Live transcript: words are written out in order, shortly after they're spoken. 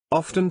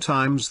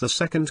Oftentimes the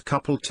second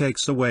couple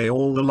takes away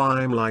all the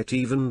limelight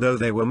even though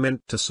they were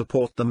meant to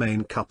support the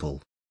main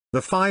couple.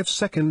 The 5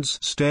 seconds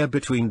stare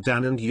between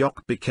Dan and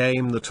Yok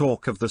became the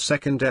talk of the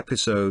second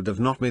episode of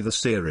Not Me the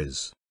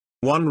series.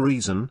 One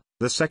reason,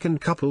 the second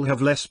couple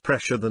have less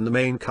pressure than the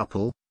main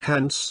couple,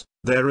 hence,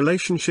 their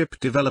relationship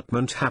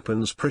development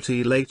happens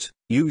pretty late,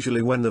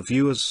 usually when the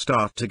viewers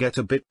start to get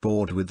a bit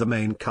bored with the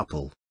main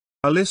couple.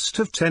 A list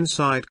of 10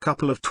 side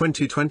couple of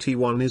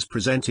 2021 is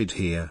presented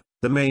here,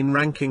 the main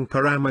ranking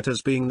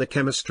parameters being the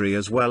chemistry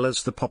as well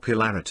as the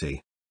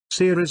popularity.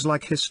 Series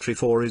like History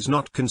 4 is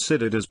not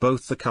considered as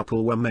both the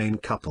couple were main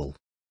couple.